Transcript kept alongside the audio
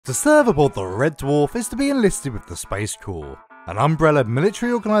To serve aboard the Red Dwarf is to be enlisted with the Space Corps, an umbrella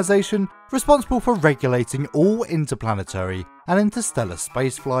military organisation responsible for regulating all interplanetary and interstellar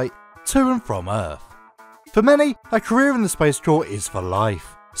spaceflight to and from Earth. For many, a career in the Space Corps is for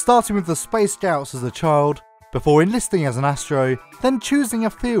life, starting with the Space Scouts as a child, before enlisting as an astro, then choosing a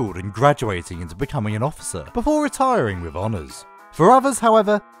field and graduating into becoming an officer, before retiring with honours. For others,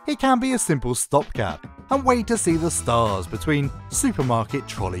 however, it can be a simple stopgap and wait to see the stars between supermarket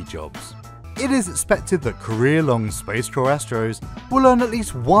trolley jobs. It is expected that career-long Space Corps astros will learn at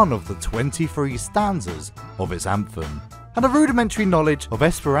least one of the 23 stanzas of its anthem, and a rudimentary knowledge of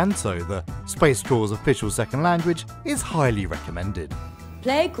Esperanto, the Space Corps' official second language, is highly recommended.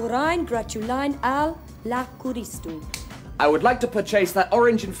 Play Corain Gratulain al La Curistu. I would like to purchase that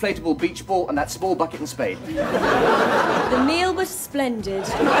orange inflatable beach ball and that small bucket and spade. The meal was splendid.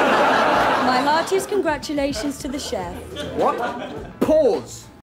 My heartiest congratulations to the chef. What? Pause!